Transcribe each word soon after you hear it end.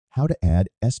How to add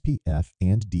SPF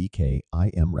and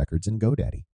DKIM records in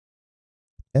GoDaddy.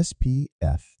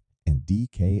 SPF and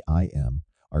DKIM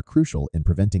are crucial in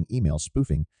preventing email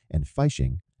spoofing and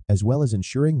phishing, as well as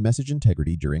ensuring message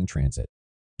integrity during transit.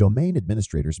 Domain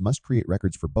administrators must create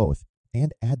records for both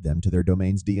and add them to their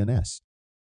domain's DNS.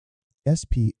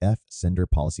 SPF Sender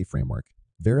Policy Framework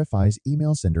verifies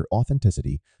email sender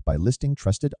authenticity by listing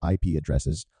trusted IP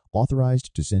addresses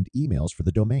authorized to send emails for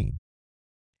the domain.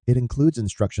 It includes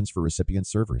instructions for recipient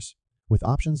servers, with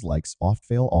options like soft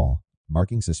fail all,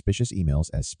 marking suspicious emails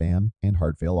as spam, and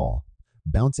hard fail all,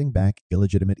 bouncing back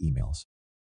illegitimate emails.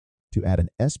 To add an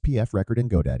SPF record in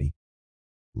GoDaddy,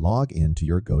 log into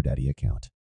your GoDaddy account.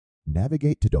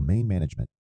 Navigate to Domain Management.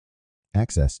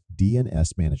 Access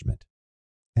DNS Management.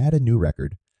 Add a new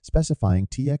record, specifying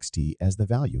TXT as the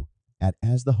value, add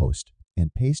as the host,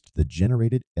 and paste the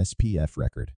generated SPF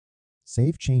record.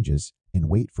 Save changes and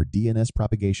wait for DNS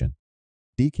propagation.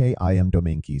 DKIM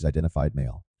domain keys identified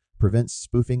mail. Prevents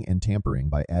spoofing and tampering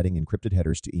by adding encrypted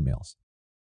headers to emails.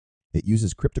 It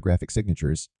uses cryptographic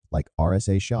signatures like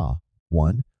RSA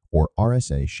SHA-1 or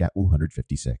RSA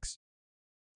SHA-256.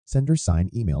 Senders sign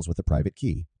emails with a private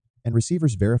key, and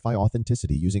receivers verify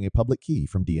authenticity using a public key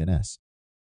from DNS.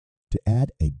 To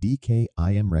add a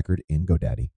DKIM record in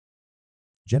GoDaddy,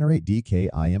 generate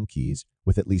DKIM keys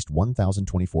with at least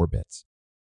 1024 bits.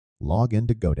 Log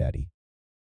into GoDaddy.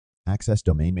 Access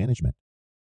Domain Management.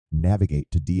 Navigate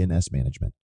to DNS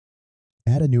Management.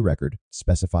 Add a new record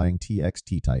specifying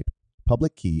TXT type,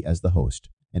 public key as the host,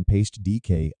 and paste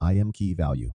DKIM key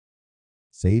value.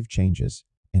 Save changes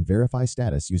and verify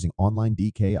status using online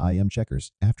DKIM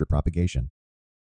checkers after propagation.